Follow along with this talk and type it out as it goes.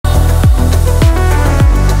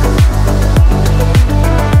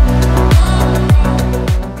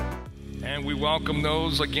welcome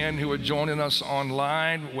those again who are joining us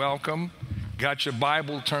online. Welcome. Got your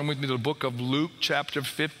Bible? Turn with me to the book of Luke, chapter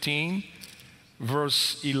 15,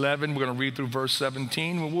 verse 11. We're going to read through verse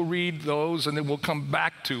 17. We'll read those and then we'll come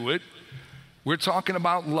back to it. We're talking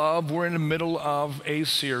about love. We're in the middle of a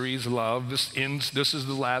series, Love. This is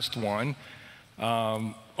the last one.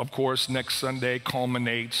 Of course, next Sunday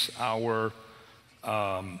culminates our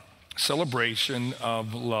celebration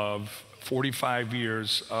of love, 45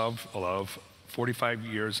 years of love, 45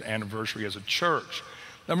 years anniversary as a church.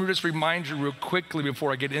 Let me just remind you real quickly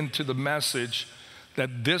before I get into the message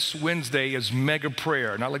that this Wednesday is mega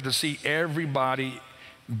prayer. And I'd like to see everybody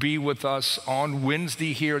be with us on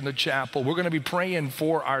Wednesday here in the chapel. We're going to be praying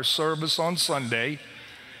for our service on Sunday.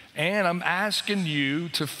 And I'm asking you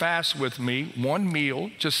to fast with me one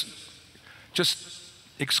meal, just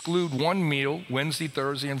exclude one meal, Wednesday,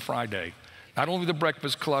 Thursday, and Friday. Not only the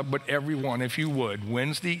Breakfast Club, but everyone, if you would.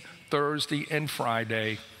 Wednesday, Thursday, and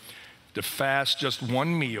Friday, to fast just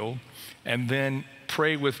one meal, and then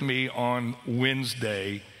pray with me on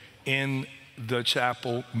Wednesday in the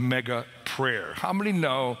chapel mega prayer. How many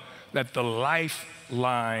know that the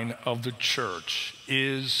lifeline of the church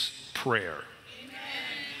is prayer? Amen.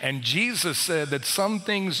 And Jesus said that some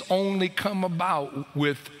things only come about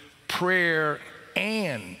with prayer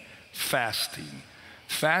and fasting.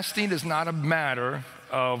 Fasting is not a matter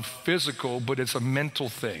of physical, but it's a mental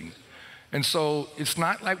thing. And so it's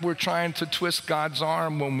not like we're trying to twist God's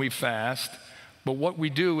arm when we fast, but what we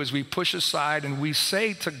do is we push aside and we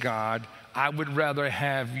say to God, I would rather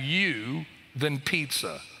have you than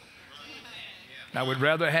pizza. I would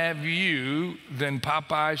rather have you than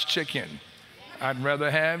Popeye's chicken. I'd rather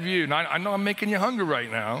have you. Now, I know I'm making you hungry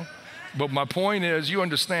right now. But my point is, you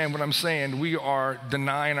understand what I'm saying. We are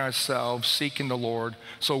denying ourselves, seeking the Lord.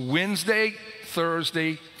 So Wednesday,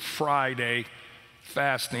 Thursday, Friday,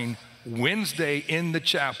 fasting. Wednesday in the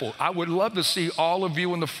chapel. I would love to see all of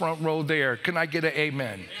you in the front row there. Can I get an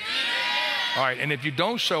amen? Amen. All right, and if you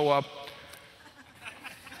don't show up,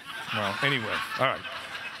 well, anyway, all right.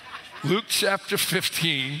 Luke chapter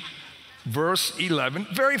 15, verse 11.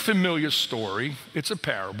 Very familiar story. It's a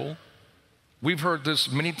parable. We've heard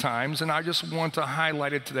this many times, and I just want to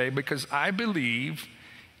highlight it today because I believe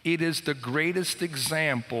it is the greatest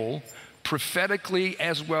example, prophetically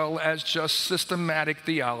as well as just systematic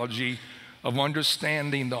theology, of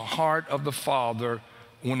understanding the heart of the Father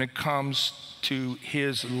when it comes to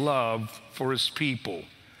his love for his people.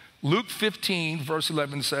 Luke 15, verse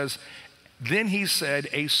 11 says, Then he said,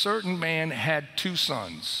 a certain man had two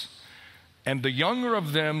sons, and the younger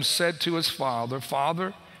of them said to his father,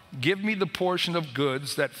 Father, give me the portion of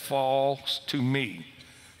goods that falls to me.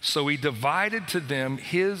 So he divided to them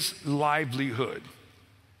his livelihood.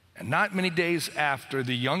 And not many days after,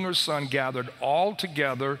 the younger son gathered all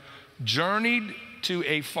together, journeyed to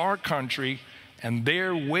a far country, and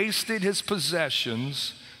there wasted his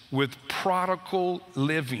possessions with prodigal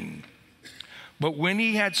living. But when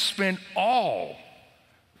he had spent all,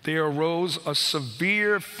 there arose a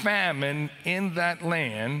severe famine in that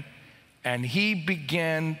land, and he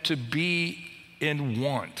began to be in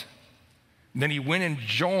want. Then he went and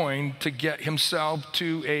joined to get himself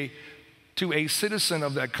to a citizen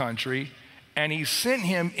of that country, and he sent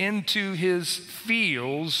him into his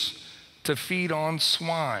fields to feed on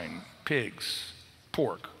swine, pigs,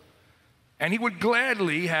 pork. And he would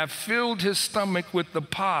gladly have filled his stomach with the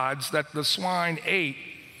pods that the swine ate,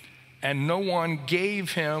 and no one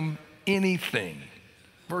gave him anything.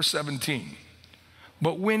 Verse 17.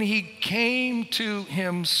 But when he came to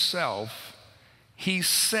himself, he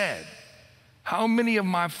said, how many of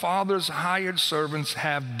my father's hired servants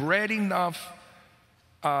have bread enough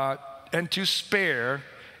and to spare,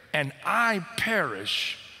 and I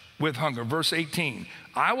perish with hunger? Verse 18,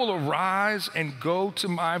 I will arise and go to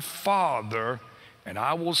my father, and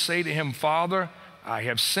I will say to him, Father, I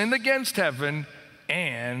have sinned against heaven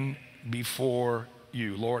and before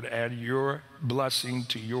you. Lord, add your blessing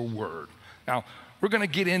to your word. Now, we're going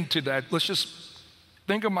to get into that. Let's just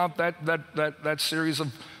think about that series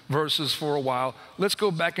of verses for a while. Let's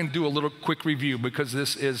go back and do a little quick review because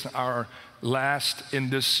this is our last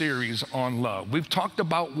in this series on love. We've talked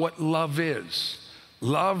about what love is.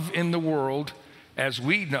 Love in the world, as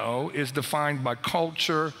we know, is defined by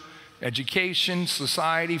culture, education,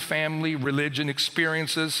 society, family, religion,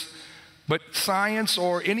 experiences. But science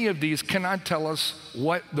or any of these cannot tell us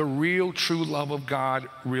what the real true love of God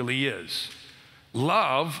really is.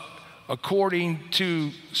 Love, according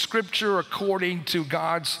to Scripture, according to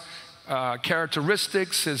God's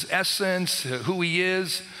characteristics, his essence, who he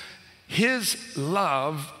is, his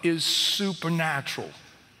love is supernatural.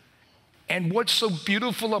 And what's so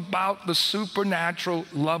beautiful about the supernatural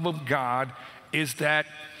love of God is that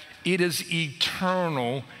it is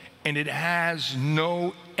eternal and it has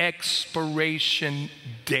no expiration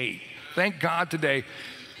date. Thank God today.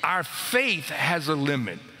 Our faith has a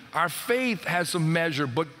limit. Our faith has a measure,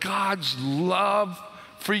 but God's love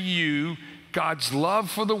for you, God's love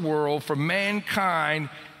for the world, for mankind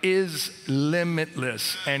is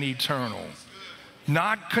limitless and eternal.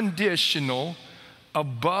 Not conditional,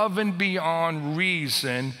 above and beyond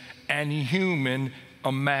reason and human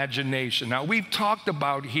imagination. Now, we've talked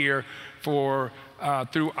about here through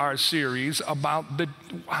our series about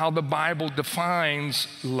how the Bible defines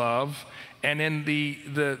love, and in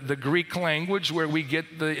the Greek language where we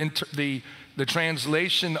get the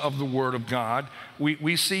translation of the Word of God,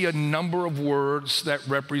 we see a number of words that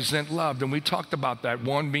represent love, and we talked about that.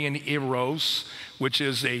 One being eros, which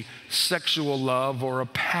is a sexual love or a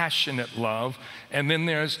passionate love, and then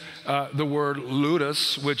there's the word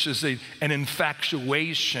ludus, which is an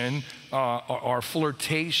infatuation or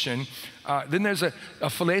flirtation. Then there's a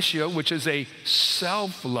philatio, which is a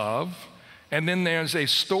self-love. And then there's a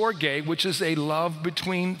storge, which is a love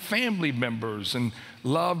between family members and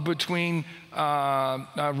love between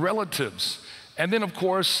relatives. And then, of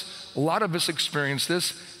course, a lot of us experience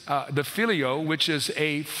this, the phileo, which is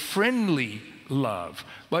a friendly love.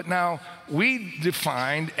 But now we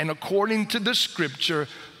defined, and according to the scripture,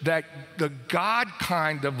 that the God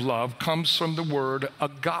kind of love comes from the word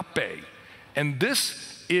agape. And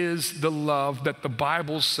this is the love that the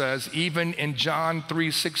Bible says, even in John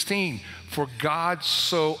 3:16, for God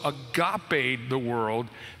so agaped the world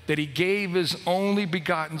that he gave his only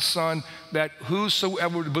begotten Son, that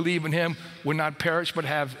whosoever would believe in him would not perish but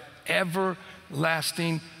have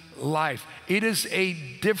everlasting life. It is a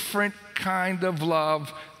different kind of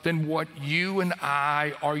love than what you and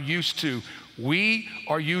I are used to. We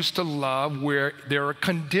are used to love where there are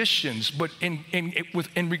conditions, but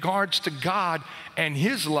in regards to God and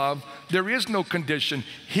his love, there is no condition.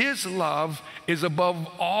 His love is above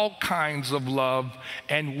all kinds of love,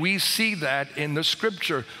 and we see that in the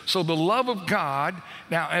scripture. So the love of God,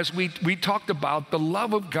 now as we talked about, the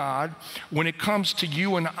love of God, when it comes to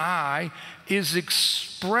you and I, is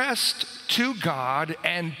expressed to God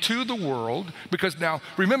and to the world, because now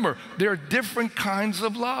remember, there are different kinds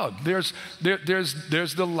of love. There's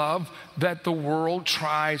the love that the world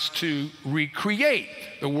tries to recreate.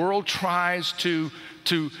 The world tries to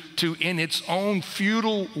in its own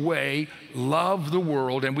futile way love the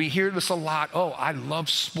world, and we hear this a lot. Oh, I love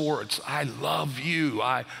sports. I love you.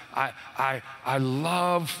 I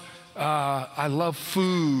love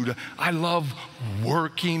food. I love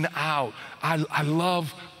working out. I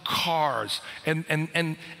love cars.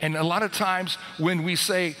 And a lot of times when we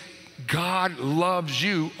say God loves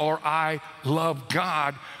you or I love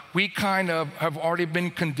God, we kind of have already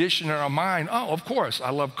been conditioned in our mind. Oh, of course, I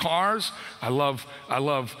love cars. I love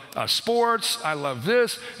sports. I love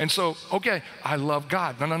this. And so, okay, I love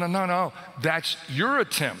God. No. That's your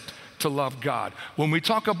attempt to love God. When we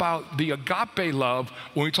talk about the agape love,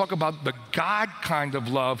 when we talk about the God kind of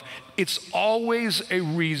love, it's always a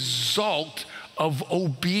result of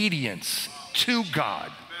obedience to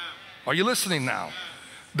God. Are you listening now?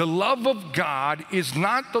 The love of God is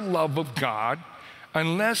not the love of God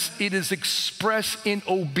unless it is expressed in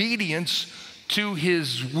obedience to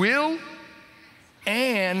his will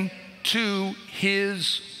and to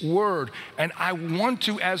his word. And I want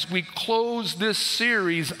to, as we close this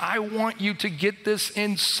series, I want you to get this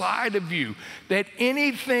inside of you, that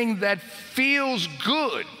anything that feels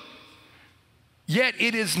good, yet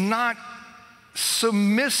it is not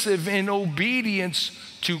submissive in obedience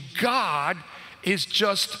to God, is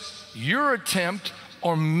just your attempt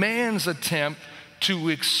or man's attempt to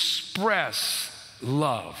express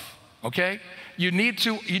love. Okay? You need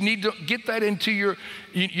to get that into your,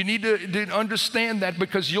 you need to understand that,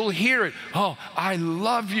 because you'll hear it. Oh, I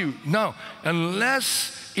love you. No,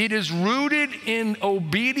 unless it is rooted in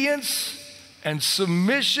obedience and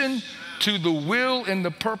submission to the will and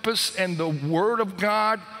the purpose and the word of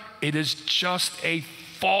God, it is just a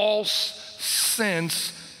false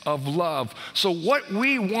sense of love. So what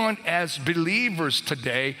we want as believers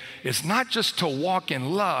today is not just to walk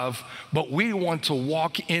in love, but we want to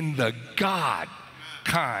walk in the God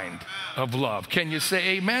kind of love. Can you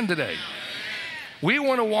say amen today? We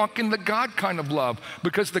want to walk in the God kind of love,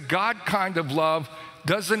 because the God kind of love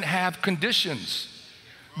doesn't have conditions.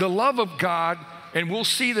 The love of God, and we'll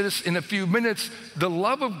see this in a few minutes, the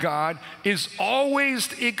love of God is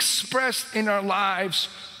always expressed in our lives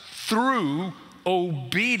through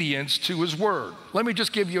obedience to his word. Let me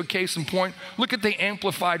just give you a case in point. Look at the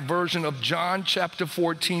amplified version of John chapter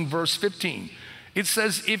 14, verse 15. It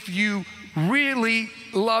says, if you really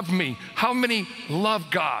love me. How many love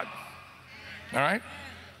God? All right?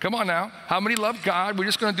 Come on now. How many love God? We're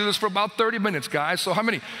just going to do this for about 30 minutes, guys. So how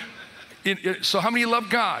many? So how many love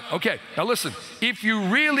God? Okay, now listen. If you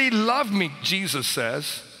really love me, Jesus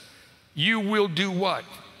says, you will do what?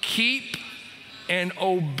 Keep and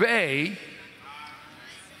obey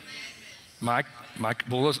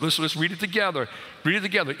well, let's read it together. Read it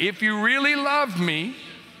together. If you really love me,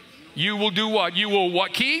 you will do what? You will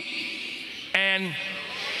what? Keep and...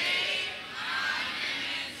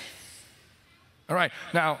 All right,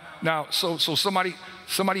 now, so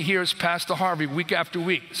somebody hears Pastor Harvey week after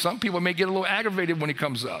week. Some people may get a little aggravated when he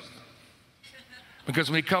comes up. Because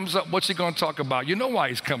when he comes up, what's he going to talk about? You know why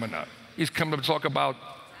he's coming up. He's coming up to talk about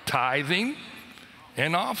tithing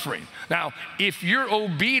and offering. Now, if you're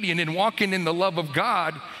obedient and walking in the love of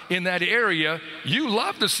God in that area, you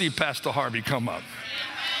love to see Pastor Harvey come up.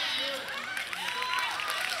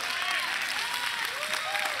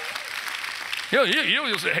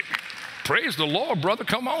 You'll say, hey, praise the Lord, brother.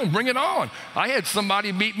 Come on, bring it on. I had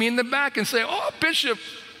somebody meet me in the back and say, oh, Bishop,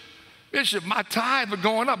 my tithes are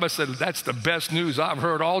going up. I said, that's the best news I've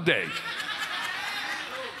heard all day.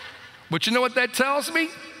 But you know what that tells me?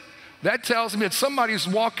 That tells me that somebody's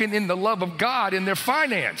walking in the love of God in their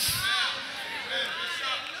finance.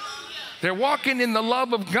 They're walking in the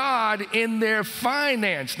love of God in their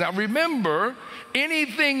finance. Now remember,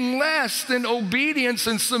 anything less than obedience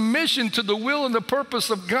and submission to the will and the purpose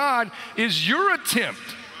of God is your attempt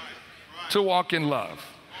to walk in love.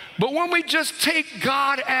 But when we just take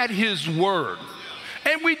God at his word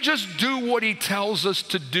and we just do what he tells us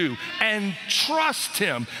to do and trust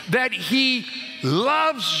him that he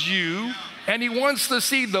loves you and he wants to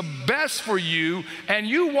see the best for you, and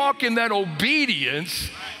you walk in that obedience,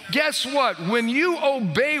 guess what? When you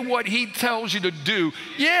obey what he tells you to do,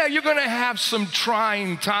 yeah, you're going to have some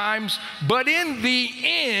trying times, but in the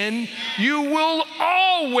end, you will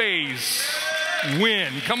always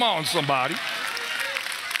win. Come on, somebody.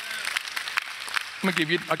 I'm going to give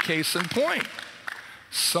you a case in point.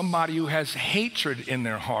 Somebody who has hatred in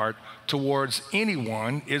their heart towards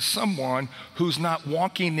anyone is someone who's not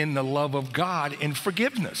walking in the love of God in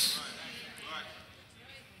forgiveness.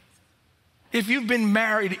 If you've been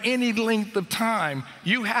married any length of time,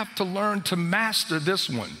 you have to learn to master this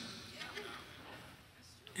one.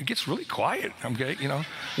 It gets really quiet, okay? You know,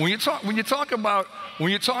 when you talk about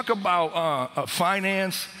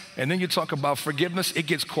finance and then you talk about forgiveness, it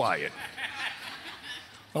gets quiet.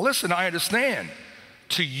 Well, listen, I understand.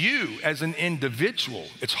 To you as an individual,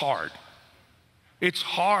 it's hard. It's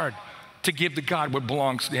hard to give to God what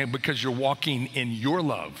belongs to him because you're walking in your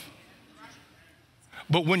love.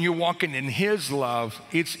 But when you're walking in his love,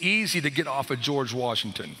 it's easy to get off of George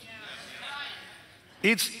Washington.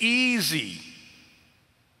 It's easy.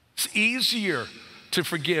 It's easier to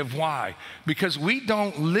forgive. Why? Because we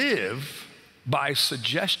don't live by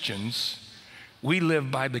suggestions. We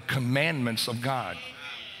live by the commandments of God.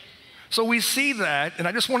 So we see that, and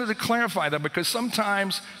I just wanted to clarify that because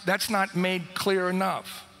sometimes that's not made clear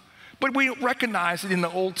enough. But we recognize it in the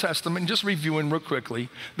Old Testament, just reviewing real quickly,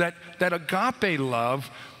 that agape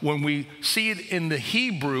love, when we see it in the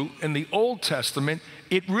Hebrew, in the Old Testament,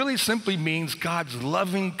 it really simply means God's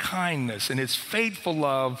loving kindness and his faithful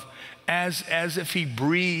love as if he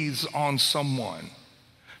breathes on someone.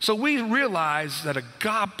 So we realize that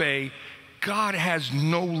agape, God has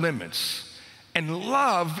no limits. And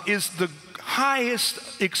love is the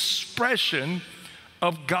highest expression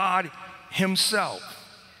of God himself.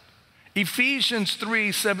 Ephesians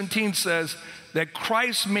 3:17 says that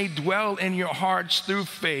Christ may dwell in your hearts through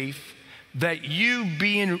faith, that you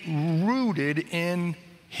being rooted in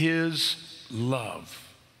his love.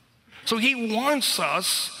 So he wants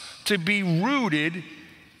us to be rooted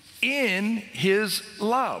in his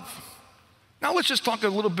love. Now let's just talk a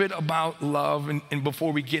little bit about love and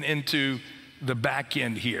before we get into the back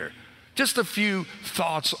end here. Just a few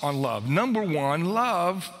thoughts on love. Number one,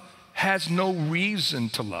 love has no reason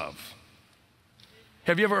to love.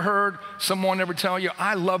 Have you ever heard someone ever tell you,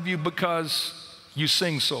 I love you because you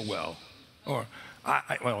sing so well? Or,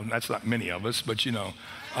 well, that's not many of us, but you know,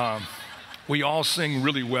 we all sing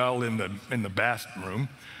really well in the bathroom.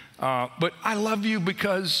 But I love you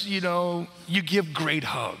because, you know, you give great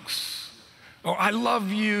hugs. Or I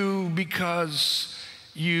love you because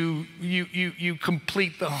you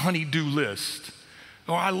complete the honey-do list.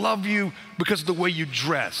 Or I love you because of the way you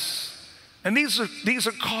dress. And these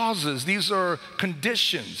are causes, these are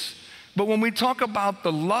conditions. But when we talk about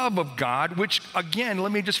the love of God, which again,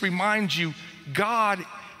 let me just remind you, God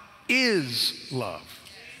is love.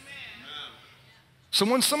 So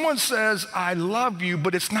when someone says, I love you,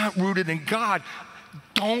 but it's not rooted in God,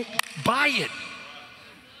 don't buy it.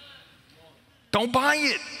 Don't buy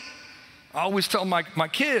it. I always tell my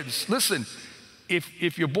kids, listen,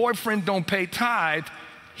 if your boyfriend don't pay tithe,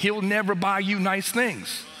 he'll never buy you nice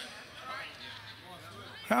things.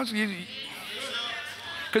 Because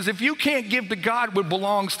if you can't give to God what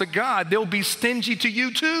belongs to God, they'll be stingy to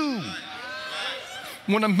you too.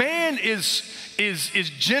 When a man is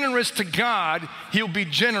generous to God, he'll be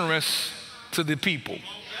generous to the people.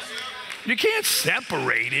 You can't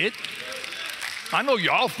separate it. I know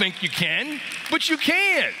y'all think you can, but you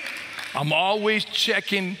can't. I'm always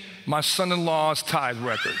checking my son-in-law's tithe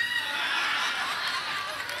record.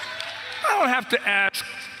 I don't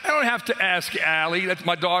have to ask Allie. That's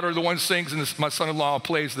my daughter, the one who sings, and my son-in-law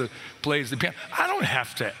plays the piano. I don't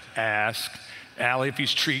have to ask Allie if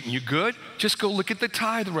he's treating you good. Just go look at the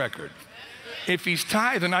tithe record. If he's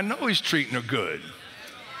tithing, I know he's treating her good.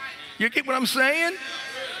 You get what I'm saying?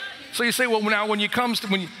 So you say, well, now when you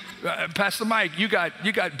Pastor Mike, you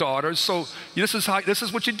got daughters, so this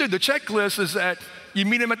is what you do. The checklist is that you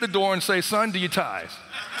meet him at the door and say, son, do you tithe?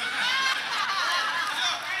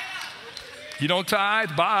 You don't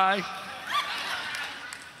tithe? Bye.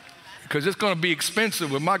 Because it's going to be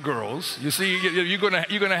expensive with my girls. You see, you're going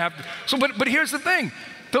to have to. So, but here's the thing.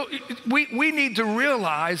 We need to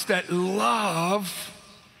realize that love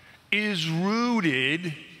is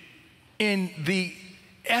rooted in the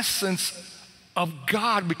essence of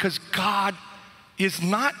God, because God is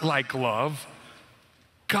not like love.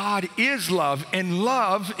 God is love, and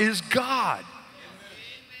love is God.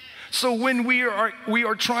 So when we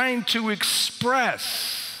are trying to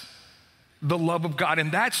express the love of God, and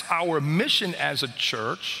that's our mission as a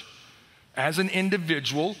church, as an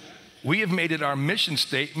individual, we have made it our mission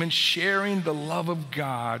statement, sharing the love of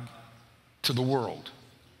God to the world.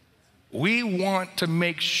 We want to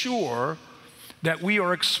make sure that we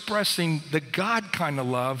are expressing the God kind of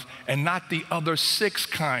love and not the other 6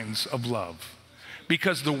 kinds of love.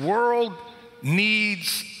 Because the world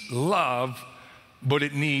needs love, but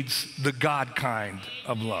it needs the God kind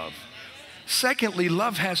of love. Secondly,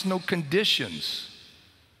 love has no conditions.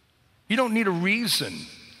 You don't need a reason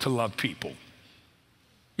to love people.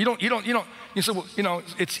 You say, well,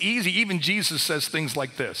 it's easy. Even Jesus says things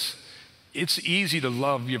like this. It's easy to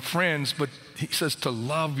love your friends, but he says to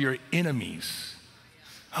love your enemies.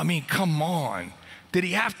 I mean, come on. Did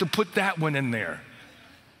he have to put that one in there?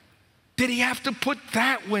 Did he have to put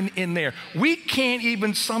that one in there? We can't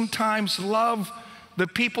even sometimes love the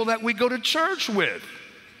people that we go to church with,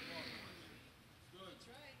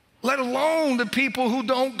 let alone the people who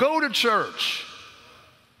don't go to church.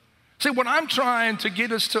 See, what I'm trying to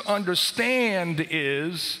get us to understand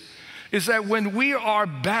is that when we are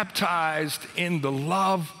baptized in the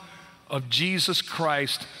love of Jesus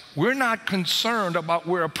Christ, we're not concerned about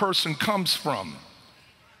where a person comes from.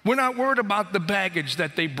 We're not worried about the baggage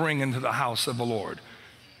that they bring into the house of the Lord.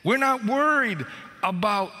 We're not worried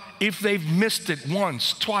about if they've missed it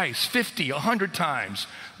once, twice, 50, 100 times.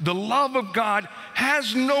 The love of God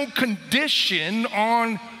has no condition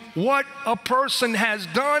on what a person has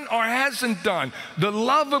done or hasn't done. The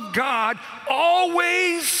love of God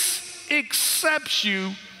always accepts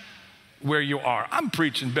you where you are. I'm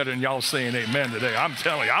preaching better than y'all saying amen today. I'm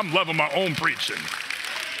telling you, I'm loving my own preaching.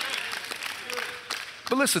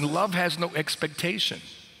 But listen, love has no expectation.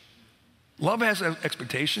 Love has an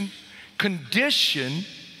expectation. Condition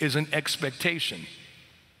is an expectation.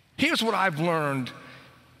 Here's what I've learned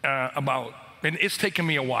about, and it's taken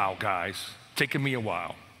me a while, guys. Taken me a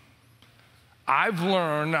while.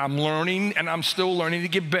 I'm learning, and I'm still learning to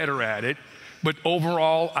get better at it. But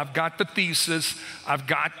overall, I've got the thesis. I've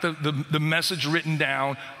got the message written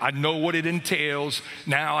down. I know what it entails.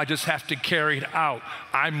 Now I just have to carry it out.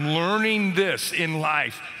 I'm learning this in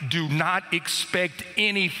life. Do not expect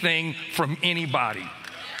anything from anybody.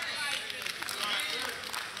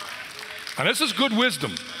 Now, this is good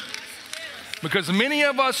wisdom, because many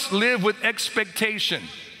of us live with expectation.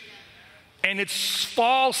 And it's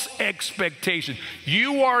false expectation.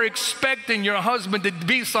 You are expecting your husband to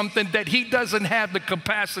be something that he doesn't have the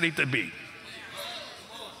capacity to be.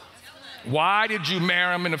 Why did you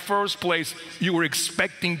marry him in the first place? You were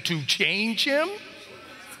expecting to change him?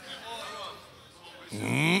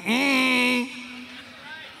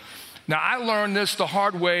 Now, I learned this the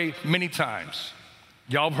hard way many times.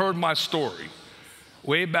 Y'all have heard my story.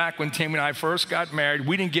 Way back when Tammy and I first got married,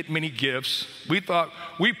 we didn't get many gifts. We thought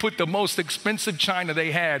we put the most expensive china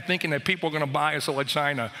they had, thinking that people were going to buy us all the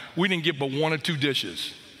china. We didn't get but 1 or 2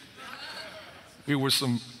 dishes. We were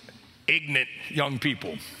some ignorant young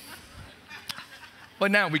people. But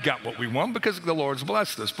now we got what we want because the Lord's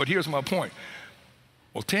blessed us. But here's my point.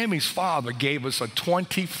 Well, Tammy's father gave us a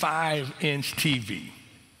 25-inch TV,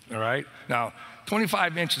 all right? Now,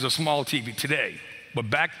 25 inches is a small TV today, but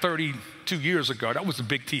back 32 years ago, that was a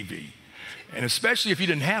big TV. And especially if you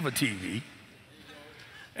didn't have a TV.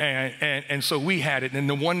 And so we had it. And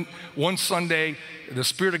the one Sunday, the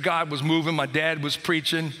Spirit of God was moving. My dad was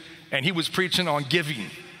preaching, and he was preaching on giving.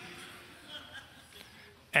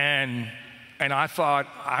 And I thought,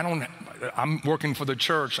 I'm working for the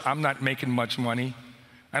church. I'm not making much money.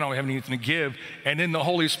 I don't have anything to give. And then the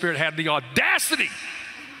Holy Spirit had the audacity.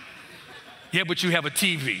 Yeah, but you have a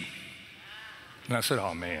TV. And I said,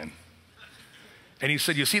 oh, man. And he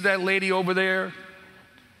said, you see that lady over there?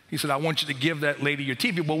 He said, I want you to give that lady your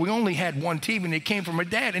TV. Well, we only had one TV, and it came from her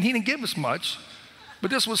dad, and he didn't give us much. But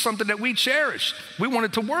this was something that we cherished. We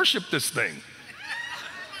wanted to worship this thing.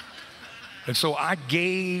 And so I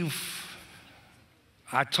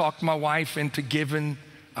talked my wife into giving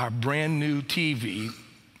our brand new TV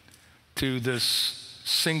to this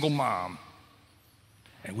single mom.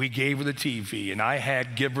 And we gave her the TV, and I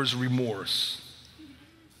had giver's remorse.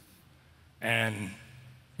 And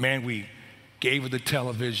man, we gave her the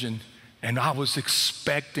television, and I was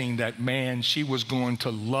expecting that, man, she was going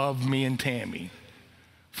to love me and Tammy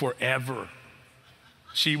forever.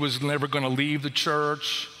 She was never going to leave the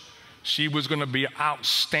church. She was going to be an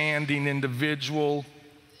outstanding individual.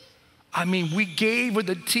 I mean, we gave her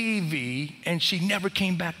the TV, and she never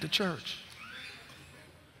came back to church.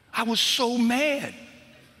 I was so mad.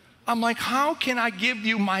 I'm like, how can I give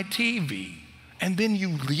you my TV, and then you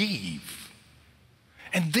leave?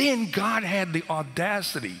 And then God had the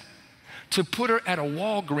audacity to put her at a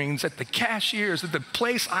Walgreens, at the cashiers, at the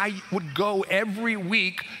place I would go every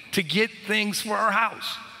week to get things for our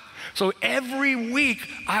house. So every week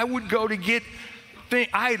I would go to get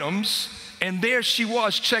items, and there she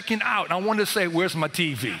was checking out. And I wanted to say, where's my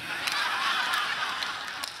TV?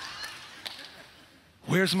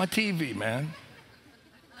 Where's my TV, man?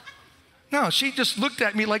 No, she just looked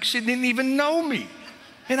at me like she didn't even know me.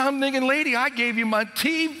 And I'm thinking, lady, I gave you my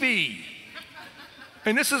TV.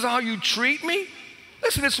 And this is how you treat me?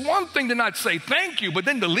 Listen, it's one thing to not say thank you, but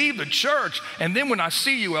then to leave the church, and then when I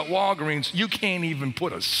see you at Walgreens, you can't even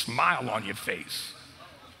put a smile on your face.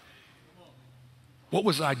 What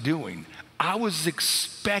was I doing? I was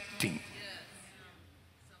expecting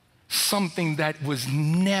something that was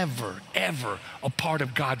never, ever a part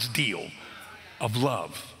of God's deal of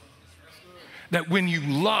love. That when you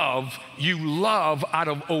love out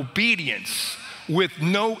of obedience with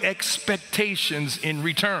no expectations in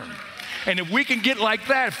return. And if we can get like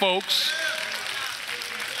that, folks,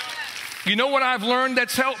 you know what I've learned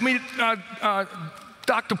that's helped me,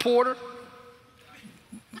 Dr. Porter?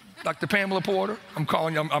 Dr. Pamela Porter? I'm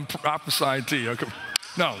calling you, I'm prophesying to you.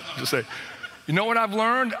 No, just say, you know what I've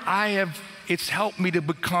learned? It's helped me to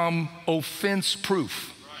become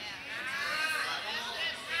offense-proof.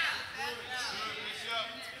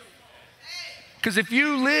 Because if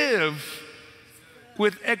you live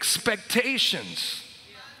with expectations,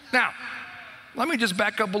 now, let me just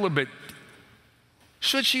back up a little bit.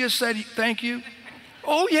 Should she have said thank you?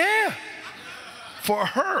 Oh, yeah, for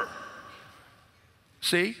her.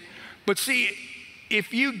 See? But see,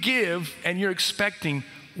 if you give and you're expecting,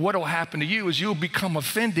 what will happen to you is you'll become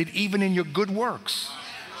offended even in your good works.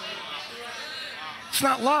 It's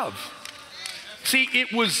not love. See,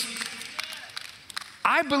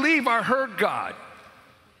 I believe I heard God.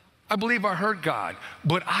 I believe I heard God,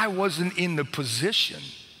 but I wasn't in the position.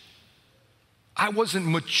 I wasn't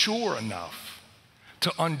mature enough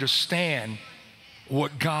to understand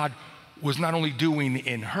what God was not only doing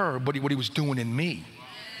in her, but what he was doing in me.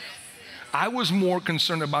 I was more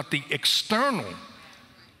concerned about the external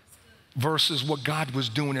versus what God was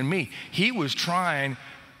doing in me. He was trying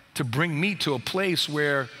to bring me to a place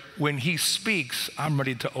where when he speaks, I'm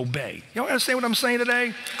ready to obey. You understand what I'm saying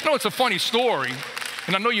today? I know it's a funny story,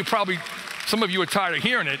 and I know some of you are tired of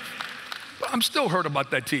hearing it, but I'm still hurt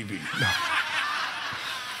about that TV. No.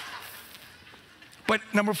 But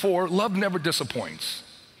number 4, love never disappoints.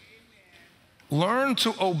 Learn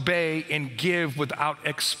to obey and give without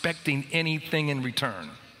expecting anything in return.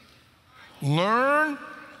 Learn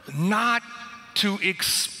not to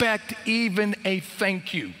expect even a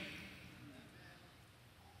thank you.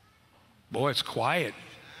 Boy, it's quiet.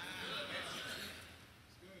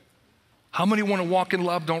 How many want to walk in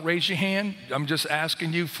love? Don't raise your hand. I'm just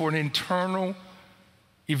asking you for an internal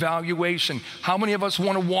evaluation. How many of us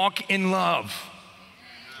want to walk in love?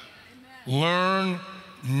 Amen. Learn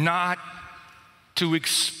not to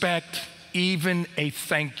expect even a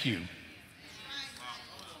thank you.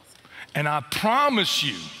 And I promise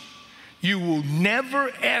you, you will never,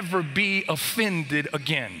 ever be offended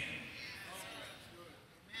again.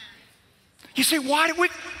 You say, why do we,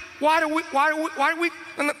 no.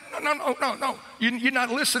 You're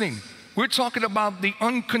not listening. We're talking about the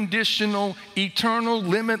unconditional, eternal,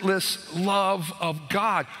 limitless love of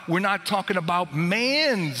God. We're not talking about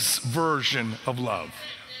man's version of love.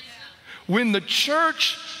 When the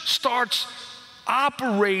church starts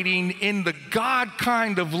operating in the God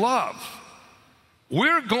kind of love,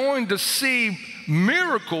 we're going to see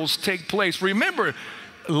miracles take place. Remember,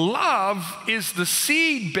 love is the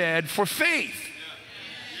seedbed for faith.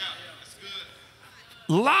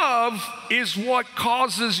 Love is what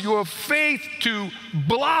causes your faith to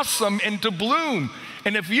blossom and to bloom.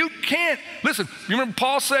 And if you can't, listen, you remember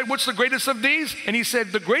Paul said, what's the greatest of these? And he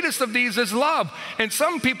said, the greatest of these is love. And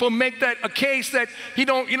some people make that a case that you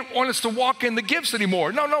don't want us to walk in the gifts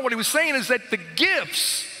anymore. No, what he was saying is that the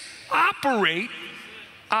gifts operate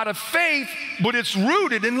out of faith, but it's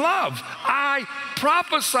rooted in love. I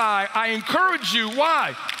prophesy, I encourage you.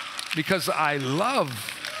 Why? Because I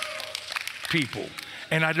love people.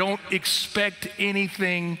 And I don't expect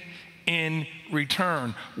anything in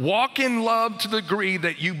return. Walk in love to the degree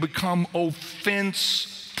that you become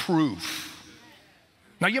offense-proof.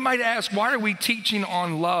 Now you might ask, why are we teaching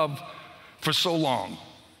on love for so long?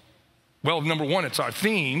 Well, number one, it's our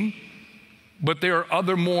theme, but there are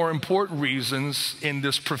other more important reasons in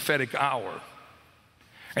this prophetic hour.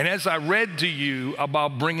 And as I read to you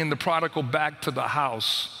about bringing the prodigal back to the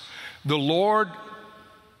house, the Lord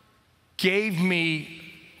gave me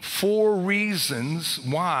 4 reasons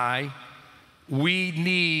why we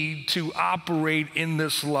need to operate in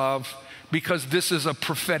this love, because this is a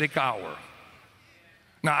prophetic hour.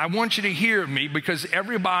 Now, I want you to hear me, because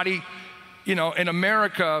everybody, in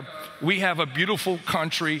America, we have a beautiful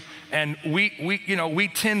country, and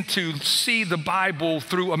we tend to see the Bible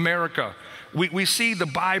through America. We see the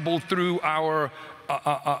Bible through our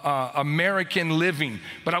American living.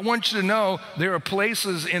 But I want you to know there are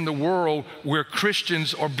places in the world where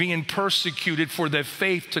Christians are being persecuted for their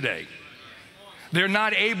faith today. They're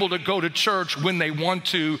not able to go to church when they want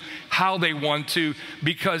to, how they want to,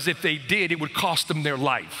 because if they did, it would cost them their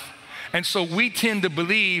life. And so we tend to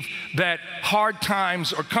believe that hard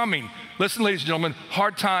times are coming. Listen, ladies and gentlemen,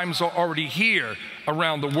 hard times are already here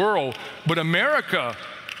around the world. But America,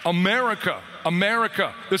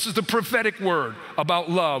 this is the prophetic word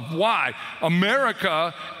about love. Why?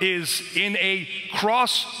 America is in a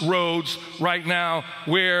crossroads right now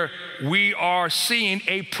where we are seeing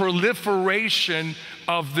a proliferation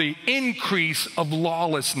of the increase of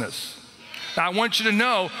lawlessness. Now, I want you to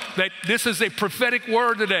know that this is a prophetic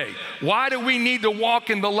word today. Why do we need to walk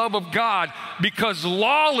in the love of God? Because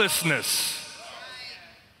lawlessness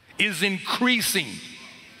is increasing.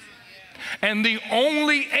 And the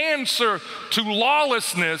only answer to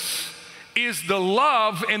lawlessness is the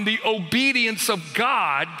love and the obedience of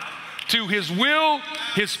God to His will,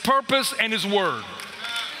 His purpose, and His word.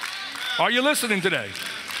 Are you listening today?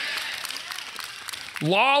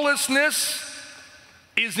 Lawlessness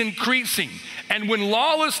is increasing. And when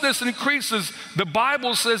lawlessness increases, the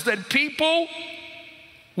Bible says that people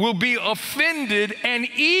will be offended, and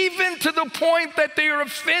even to the point that they are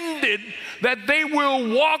offended, that they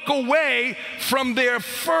will walk away from their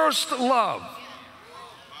first love.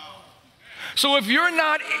 So if you're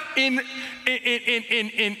not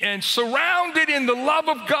surrounded in the love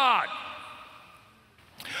of God,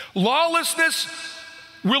 lawlessness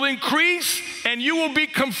will increase, and you will be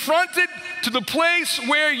confronted to the place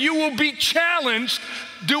where you will be challenged.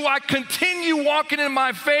 Do I continue walking in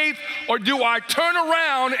my faith, or do I turn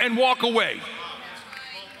around and walk away?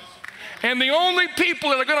 And the only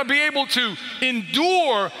people that are going to be able to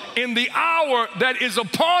endure in the hour that is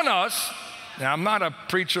upon us, now I'm not a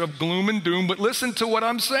preacher of gloom and doom, but listen to what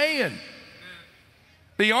I'm saying.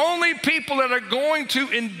 The only people that are going to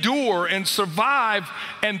endure and survive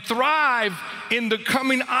and thrive in the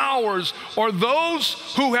coming hours are those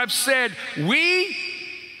who have said, we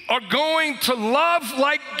are going to love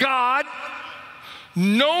like God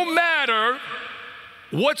no matter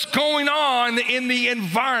what's going on in the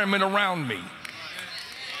environment around me.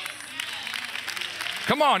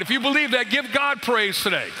 Come on, if you believe that, give God praise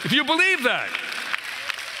today. If you believe that.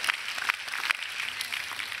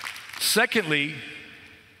 Secondly,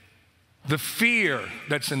 the fear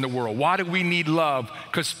that's in the world. Why do we need love?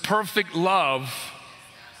 Because perfect love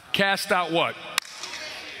casts out what?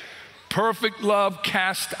 Perfect love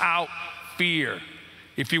casts out fear.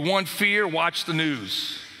 If you want fear, watch the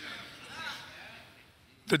news.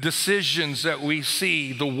 The decisions that we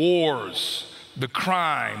see, the wars, the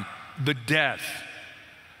crime, the death.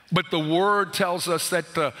 But the word tells us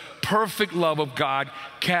that the perfect love of God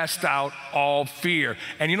casts out all fear.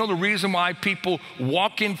 And you know the reason why people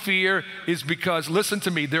walk in fear is because, listen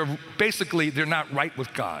to me, they're not right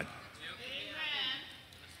with God.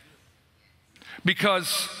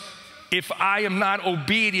 Because if I am not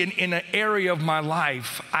obedient in an area of my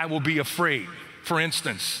life, I will be afraid. For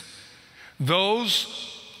instance, those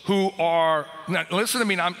who are, now listen to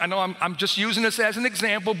me, I know I'm just using this as an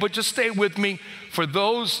example, but just stay with me. For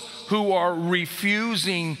those who are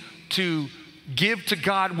refusing to give to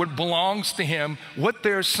God what belongs to Him, what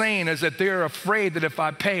they're saying is that they're afraid that if I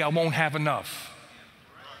pay, I won't have enough.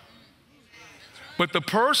 But the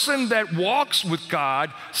person that walks with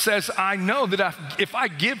God says, I know that if I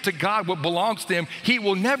give to God what belongs to Him, He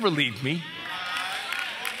will never leave me.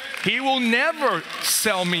 He will never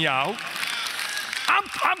sell me out.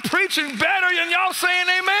 I'm preaching better than y'all saying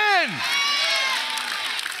amen.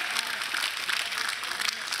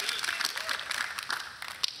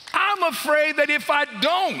 I'm afraid that if I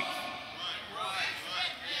don't,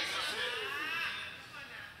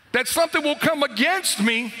 that something will come against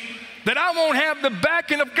me, that I won't have the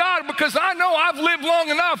backing of God, because I know I've lived long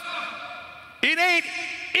enough. It ain't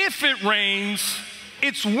if it rains,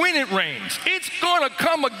 it's when it rains. It's going to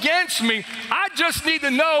come against me. I just need to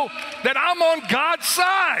know that I'm on God's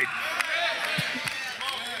side.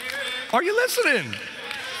 Are you listening?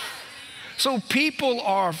 So people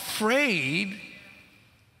are afraid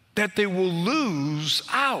that they will lose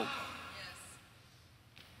out.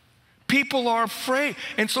 People are afraid.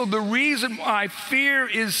 And so the reason why fear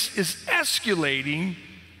is escalating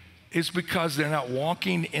is because they're not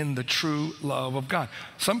walking in the true love of God.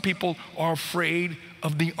 Some people are afraid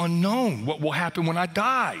of the unknown, what will happen when I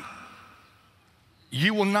die.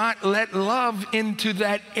 You will not let love into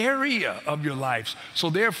that area of your life. So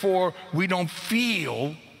therefore, we don't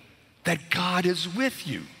feel that God is with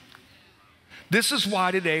you. This is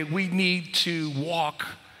why today we need to walk,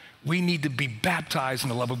 we need to be baptized in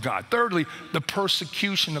the love of God. Thirdly, the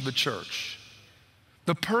persecution of the church.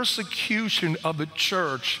 The persecution of the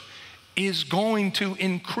church is going to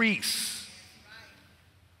increase.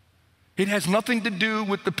 It has nothing to do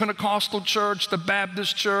with the Pentecostal church, the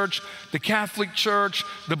Baptist church, the Catholic church,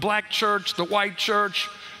 the black church, the white church,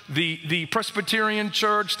 the Presbyterian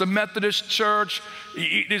church, the Methodist church.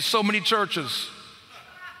 There's so many churches.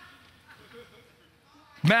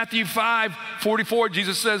 Matthew 5:44,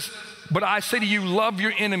 Jesus says, but I say to you, love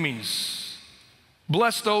your enemies.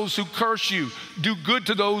 Bless those who curse you. Do good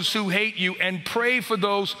to those who hate you, and pray for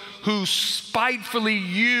those who spitefully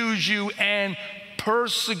use you and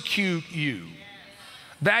persecute you.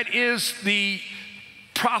 That is the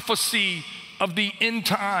prophecy of the end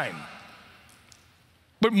time.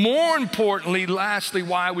 But more importantly, lastly,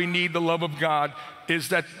 why we need the love of God is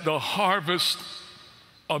that the harvest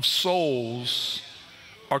of souls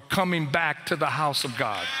are coming back to the house of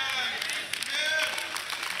God.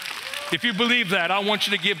 If you believe that, I want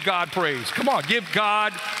you to give God praise. Come on, give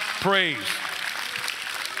God praise.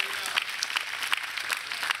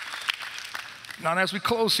 Now, as we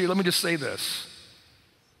close here, let me just say this.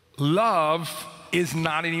 Love is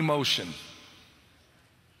not an emotion.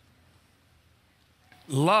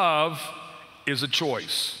 Love is a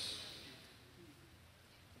choice.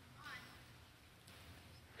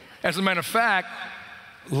 As a matter of fact,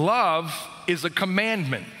 love is a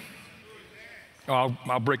commandment.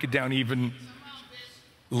 I'll break it down even.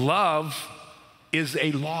 Love is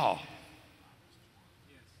a law.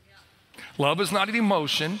 Love is not an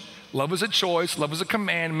emotion. Love is a choice. Love is a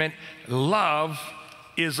commandment. Love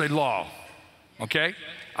is a law. Okay?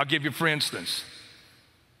 I'll give you for instance.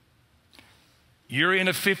 You're in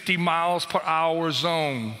a 50 miles per hour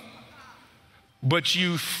zone, but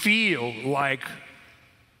you feel like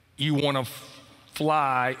you want to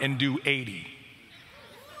fly and do 80.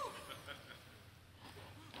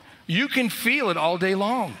 You can feel it all day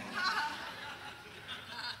long.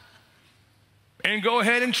 And go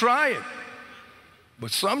ahead and try it.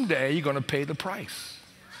 But someday you're going to pay the price.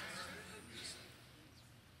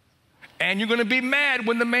 And you're going to be mad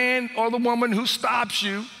when the man or the woman who stops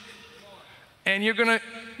you, and you're going to,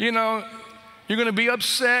 you're going to be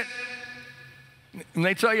upset. And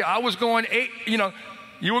they tell you, I was going 8,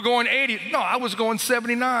 you were going 80. No, I was going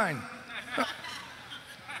 79.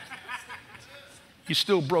 You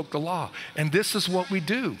still broke the law. And this is what we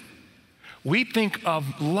do. We think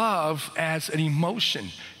of love as an emotion,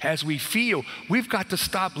 as we feel. We've got to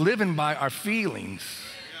stop living by our feelings.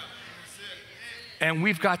 And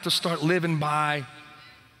we've got to start living by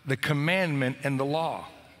the commandment and the law.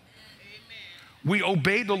 We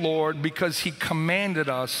obey the Lord because he commanded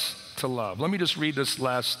us to love. Let me just read this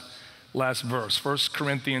last verse, 1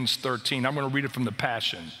 Corinthians 13. I'm going to read it from the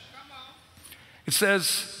Passion. It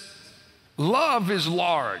says, love is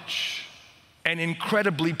large and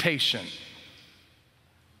incredibly patient.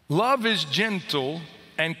 Love is gentle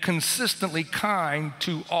and consistently kind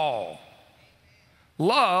to all.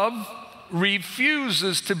 Love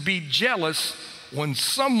refuses to be jealous when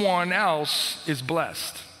someone else is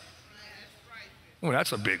blessed. Oh,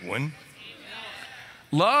 that's a big one.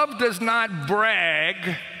 Love does not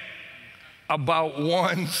brag about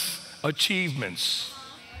one's achievements,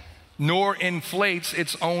 nor inflates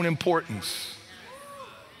its own importance.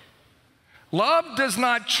 Love does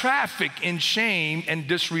not traffic in shame and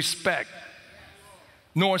disrespect,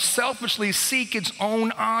 nor selfishly seek its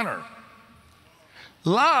own honor.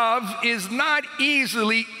 Love is not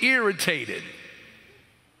easily irritated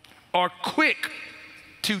or quick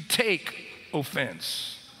to take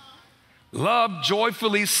offense. Love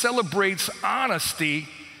joyfully celebrates honesty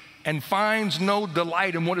and finds no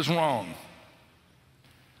delight in what is wrong.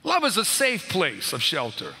 Love is a safe place of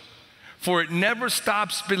shelter, for it never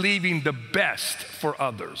stops believing the best for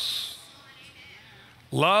others.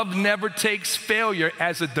 Love never takes failure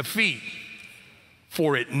as a defeat,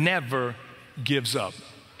 for it never gives up.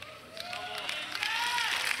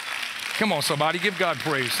 Come on, somebody, give God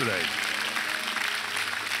praise today.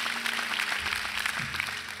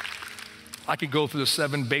 I could go through the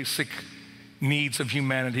 7 basic needs of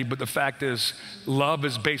humanity, but the fact is, love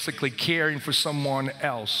is basically caring for someone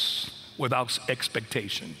else without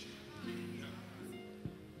expectation.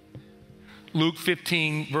 Luke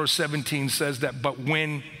 15, verse 17 says that, but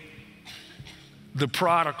when the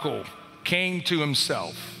prodigal came to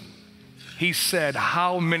himself, he said,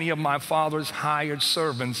 how many of my father's hired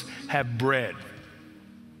servants have bread?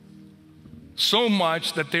 So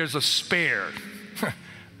much that there's a spare.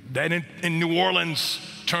 That in New Orleans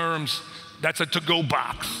terms, that's a to-go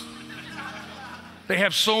box. They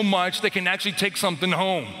have so much, they can actually take something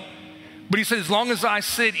home. But he said, as long as I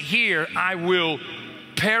sit here, I will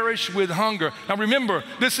perish with hunger. Now remember,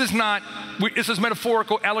 this is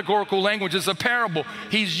metaphorical, allegorical language. It's a parable.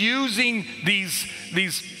 He's using these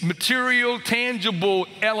material, tangible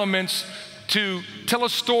elements to tell a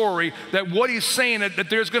story that what he's saying, that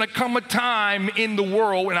there's going to come a time in the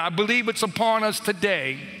world, and I believe it's upon us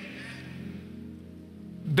today,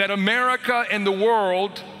 that America and the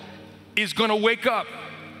world is going to wake up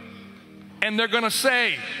and they're going to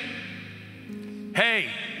say, hey,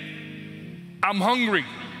 I'm hungry.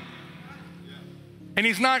 And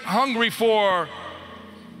he's not hungry for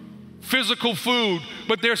physical food,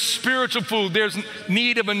 but there's spiritual food. There's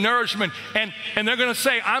need of a nourishment. And they're going to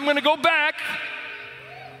say, I'm going to go back,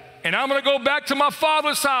 and I'm going to go back to my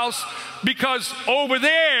father's house, because over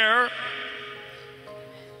there,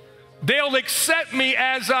 they'll accept me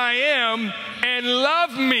as I am and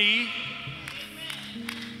love me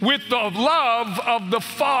with the love of the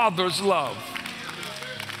Father's love.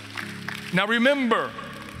 Now remember,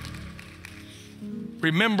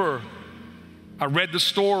 I read the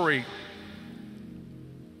story.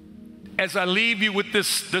 As I leave you with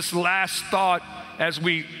this last thought as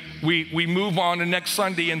we move on to next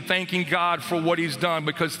Sunday and thanking God for what he's done,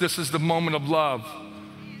 because this is the moment of love.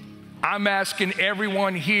 I'm asking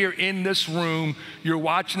everyone here in this room, you're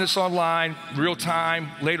watching this online, real time,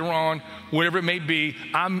 later on, whatever it may be,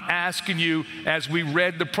 I'm asking you, as we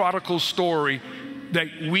read the prodigal story, that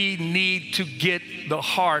we need to get the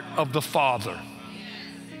heart of the Father.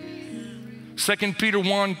 2 Peter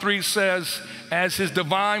 1:3 says, as his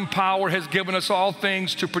divine power has given us all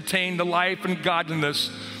things to pertain to life and godliness,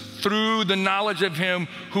 through the knowledge of him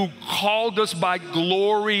who called us by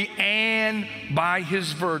glory and by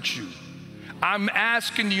his virtue. I'm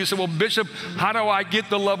asking you, say, well, Bishop, how do I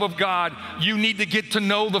get the love of God? You need to get to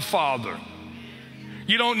know the Father.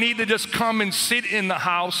 You don't need to just come and sit in the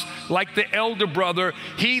house like the elder brother.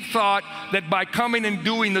 He thought that by coming and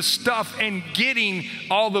doing the stuff and getting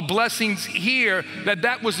all the blessings here,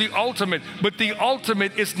 that was the ultimate. But the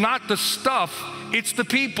ultimate is not the stuff, it's the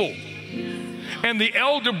people. And the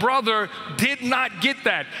elder brother did not get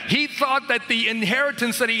that. He thought that the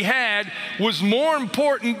inheritance that he had was more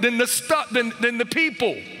important than the stuff, than the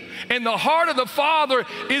people. And the heart of the Father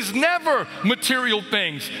is never material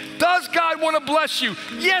things. Does God want to bless you?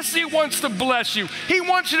 Yes, he wants to bless you. He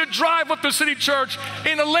wants you to drive up to City Church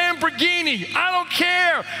in a Lamborghini. I don't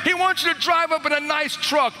care. He wants you to drive up in a nice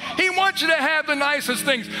truck. He wants you to have the nicest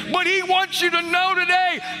things. But he wants you to know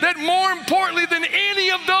today that more importantly than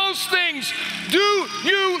any of those things, do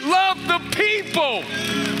you love the people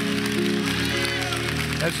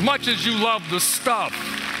as much as you love the stuff?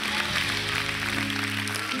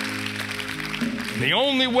 The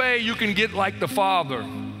only way you can get like the Father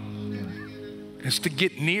is to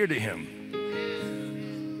get near to him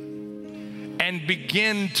and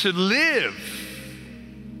begin to live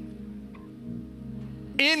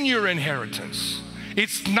in your inheritance.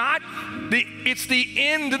 It's the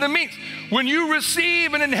end of the means. When you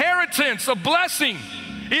receive an inheritance, a blessing,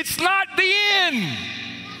 it's not the end.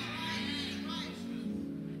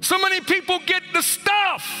 So many people get the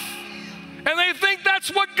stuff and they think that's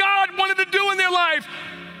what God wanted to do in their life.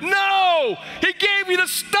 No, he gave you the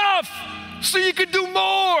stuff so you could do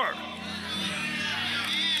more.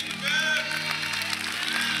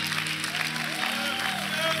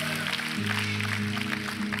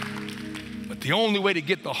 But the only way to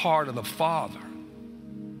get the heart of the Father,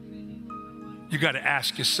 you got to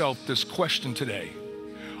ask yourself this question today.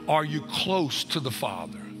 Are you close to the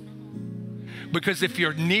Father? Because if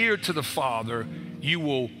you're near to the Father, you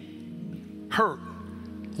will hurt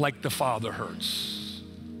like the Father hurts.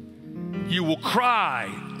 You will cry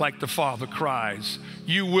like the Father cries.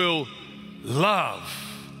 You will love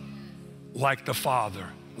like the Father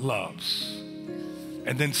loves.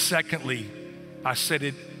 And then secondly, I said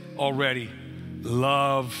it already,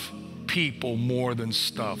 love people more than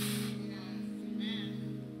stuff.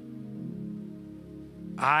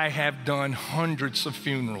 I have done hundreds of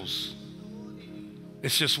funerals.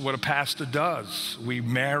 It's just what a pastor does. We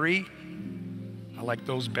marry. I like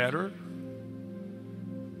those better.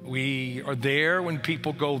 We are there when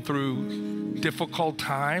people go through difficult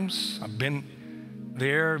times. I've been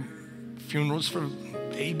there, funerals for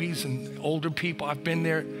babies and older people. I've been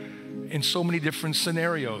there in so many different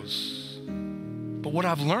scenarios. But what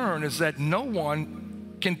I've learned is that no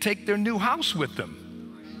one can take their new house with them.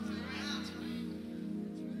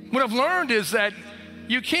 What I've learned is that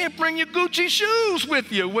you can't bring your Gucci shoes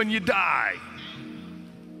with you when you die.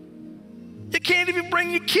 You can't even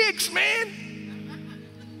bring your kicks, man.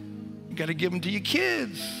 You got to give them to your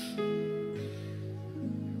kids.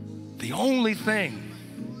 The only thing,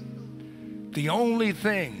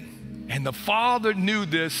 and the Father knew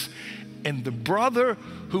this, and the brother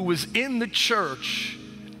who was in the church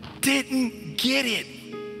didn't get it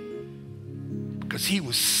because he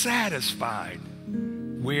was satisfied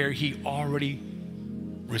where he already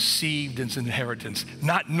received his inheritance,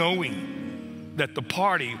 not knowing that the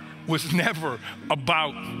party was never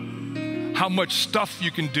about how much stuff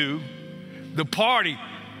you can do. The party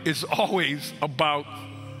is always about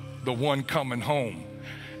the one coming home.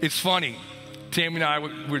 It's funny, Tammy and I,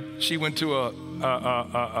 she went to a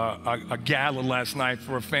gala last night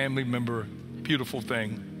for a family member, beautiful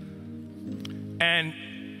thing. And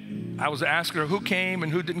I was asking her who came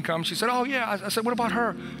and who didn't come. She said, oh yeah. I said, what about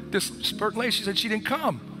her? This certain lady, she said she didn't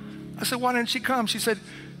come. I said, why didn't she come? She said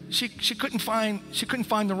she couldn't find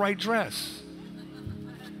the right dress.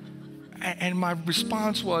 And my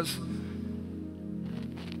response was,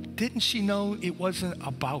 didn't she know it wasn't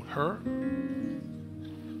about her?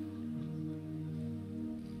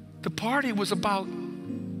 The party was about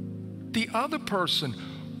the other person.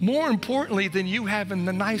 More importantly than you having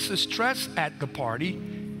the nicest dress at the party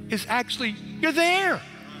is actually you're there.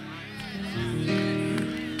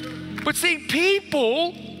 But see,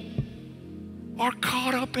 people are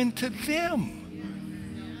caught up into them.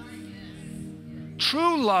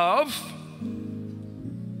 True love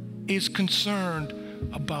is concerned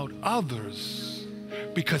about others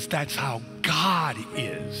because that's how God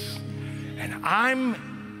is. And I'm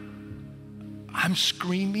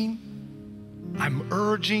screaming, I'm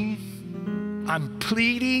urging, I'm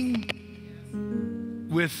pleading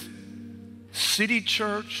with City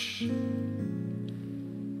Church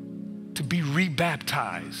to be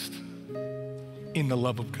rebaptized in the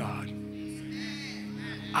love of God.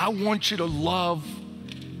 I want you to love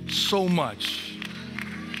so much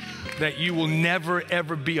that you will never,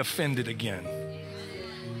 ever be offended again.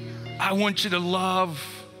 I want you to love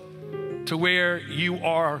to where you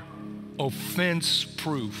are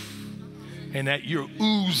offense-proof and that you're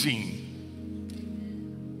oozing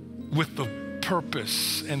with the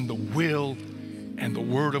purpose and the will and the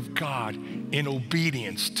word of God in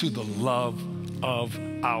obedience to the love of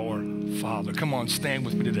our Father. Come on, stand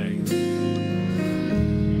with me today.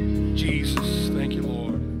 Jesus, thank you, Lord.